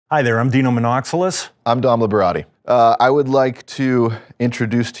Hi there, I'm Dino Monoxelos. I'm Dom Liberati. I would like to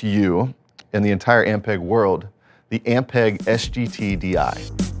introduce to you, in the entire Ampeg world, the Ampeg SGT-DI.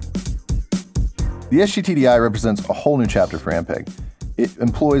 The SGT-DI represents a whole new chapter for Ampeg. It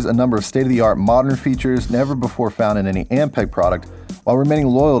employs a number of state-of-the-art modern features never before found in any Ampeg product, while remaining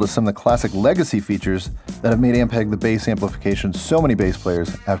loyal to some of the classic legacy features that have made Ampeg the bass amplification so many bass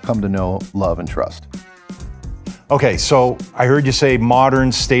players have come to know, love, and trust. Okay, so I heard you say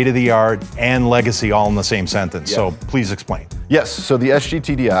modern, state-of-the-art, and legacy all in the same sentence, Yes. so please explain. Yes, so the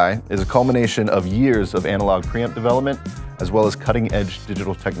SGT-DI is a culmination of years of analog preamp development, as well as cutting-edge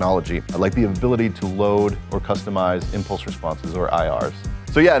digital technology, like the ability to load or customize impulse responses, or IRs.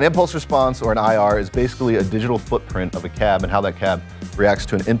 So yeah, an impulse response or an IR is basically a digital footprint of a cab and how that cab reacts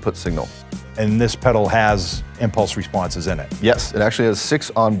to an input signal. And this pedal has impulse responses in it. Yes, it actually has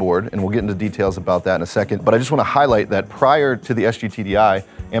 6 on board, and we'll get into details about that in a second. But I just want to highlight that prior to the SGT-DI,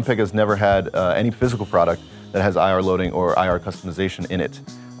 Ampeg has never had any physical product that has IR loading or IR customization in it.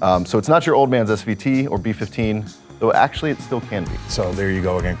 So it's not your old man's SVT or B15, though actually it still can be. So there you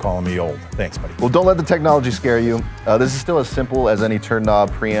go again, calling me old. Thanks, buddy. Well, don't let the technology scare you. This is still as simple as any turn knob,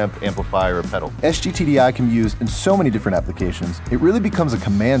 preamp, amplifier, or pedal. SGT-DI can be used in so many different applications. It really becomes a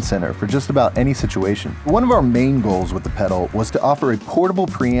command center for just about any situation. One of our main goals with the pedal was to offer a portable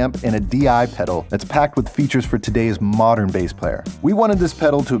preamp and a DI pedal that's packed with features for today's modern bass player. We wanted this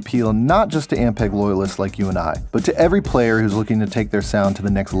pedal to appeal not just to Ampeg loyalists like you and I, but to every player who's looking to take their sound to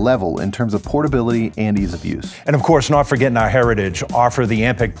the next level in terms of portability and ease of use. And of course, not forgetting our heritage, offer the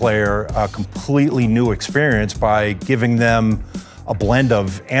Ampeg player a completely new experience by giving them a blend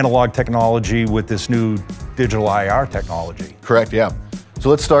of analog technology with this new digital IR technology. Correct, yeah. So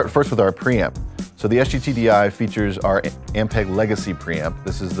let's start first with our preamp. So the SGT-DI features our Ampeg Legacy preamp.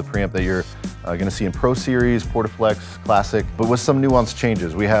 This is the preamp that you're gonna see in Pro Series, Portaflex, Classic, but with some nuanced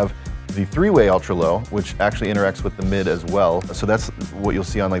changes. We have the 3-way ultra low, which actually interacts with the mid as well. So that's what you'll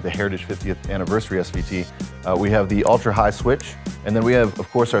see on like the Heritage 50th Anniversary SVT. We have the ultra high switch, and then we have, of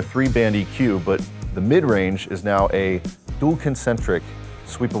course, our 3-band EQ, but the mid range is now a dual concentric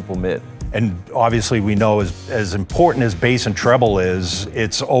sweepable mid. And obviously we know as important as bass and treble is,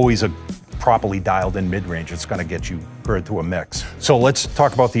 it's always a properly dialed in mid-range. It's gonna get you heard through a mix. So let's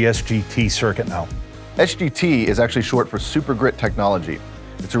talk about the SGT circuit now. SGT is actually short for Super Grit Technology.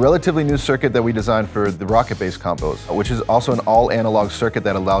 It's a relatively new circuit that we designed for the rocket bass combos, which is also an all-analog circuit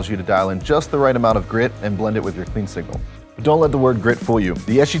that allows you to dial in just the right amount of grit and blend it with your clean signal. But don't let the word grit fool you.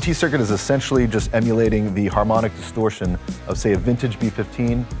 The SGT circuit is essentially just emulating the harmonic distortion of, say, a vintage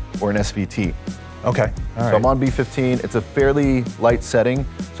B15 or an SVT. Okay, all right. So I'm on B15, it's a fairly light setting,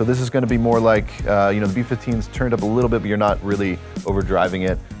 so this is going to be more like, the B15's turned up a little bit, but you're not really overdriving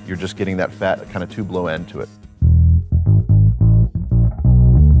it, you're just getting that fat kind of tube low end to it.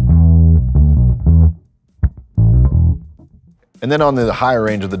 And then on the higher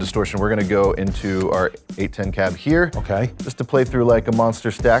range of the distortion, we're gonna go into our 810 cab here. Okay. Just to play through like a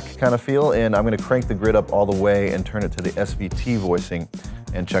monster stack kind of feel, and I'm gonna crank the grid up all the way and turn it to the SVT voicing,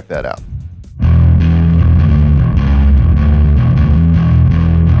 and check that out.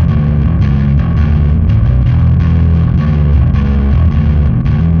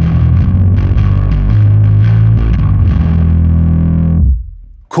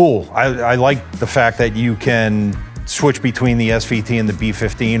 Cool, I like the fact that you can switch between the SVT and the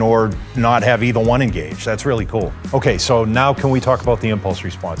B15 or not have either one engaged. That's really cool. Okay, so now can we talk about the impulse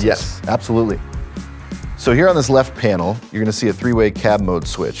responses? Yes, absolutely. So here on this left panel, you're gonna see a 3-way cab mode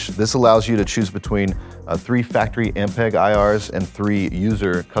switch. This allows you to choose between 3 factory Ampeg IRs and 3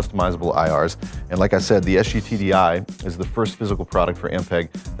 user customizable IRs. And like I said, the SGT-DI is the first physical product for Ampeg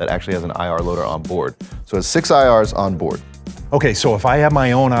that actually has an IR loader on board. So it's 6 IRs on board. Okay, so if I have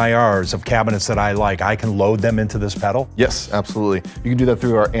my own IRs of cabinets that I like, I can load them into this pedal? Yes, absolutely. You can do that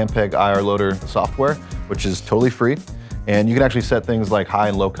through our Ampeg IR Loader software, which is totally free. And you can actually set things like high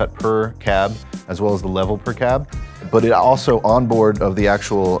and low cut per cab, as well as the level per cab. But it also, on board of the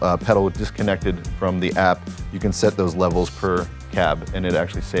actual pedal disconnected from the app, you can set those levels per cab, and it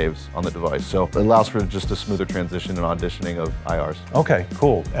actually saves on the device. So it allows for just a smoother transition and auditioning of IRs. Okay,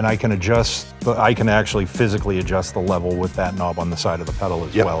 cool. And I can actually physically adjust the level with that knob on the side of the pedal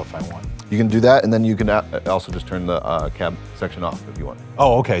as well if I want. You can do that, and then you can also just turn the cab section off if you want.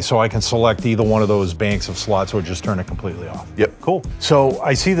 Oh, okay, so I can select either one of those banks of slots or just turn it completely off. Yep. Cool. So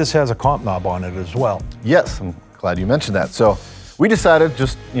I see this has a comp knob on it as well. Yes, I'm glad you mentioned that. So we decided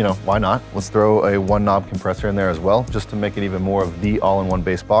just, why not? Let's throw a 1-knob compressor in there as well, just to make it even more of the all-in-one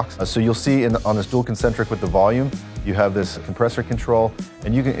bass box. So you'll see on this dual concentric with the volume, You have this compressor control,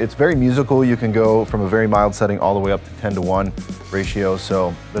 and it's very musical. You can go from a very mild setting all the way up to 10:1 ratio.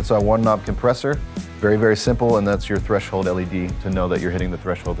 So that's our one knob compressor. Very, very simple, and that's your threshold LED to know that you're hitting the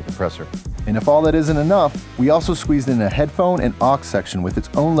threshold of the compressor. And if all that isn't enough, we also squeezed in a headphone and aux section with its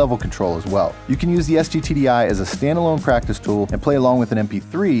own level control as well. You can use the SGT-DI as a standalone practice tool and play along with an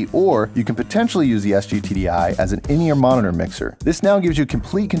MP3, or you can potentially use the SGT-DI as an in-ear monitor mixer. This now gives you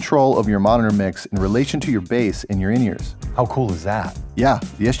complete control of your monitor mix in relation to your bass in your in-ears. How cool is that? Yeah,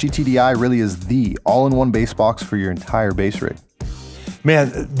 the SGT-DI really is the all-in-one bass box for your entire bass rig.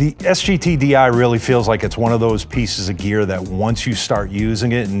 Man, the SGT-DI really feels like it's one of those pieces of gear that once you start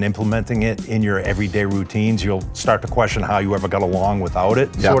using it and implementing it in your everyday routines, you'll start to question how you ever got along without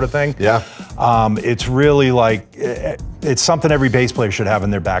it, sort of thing. Yeah. It's really like, it's something every bass player should have in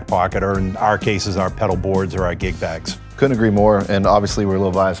their back pocket, or in our cases, our pedal boards or our gig bags. Couldn't agree more, and obviously we're a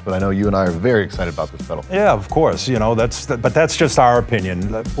little biased, but I know you and I are very excited about this pedal. Yeah, of course, you know, but that's just our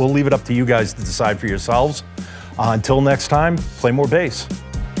opinion. We'll leave it up to you guys to decide for yourselves. Until next time, play more bass.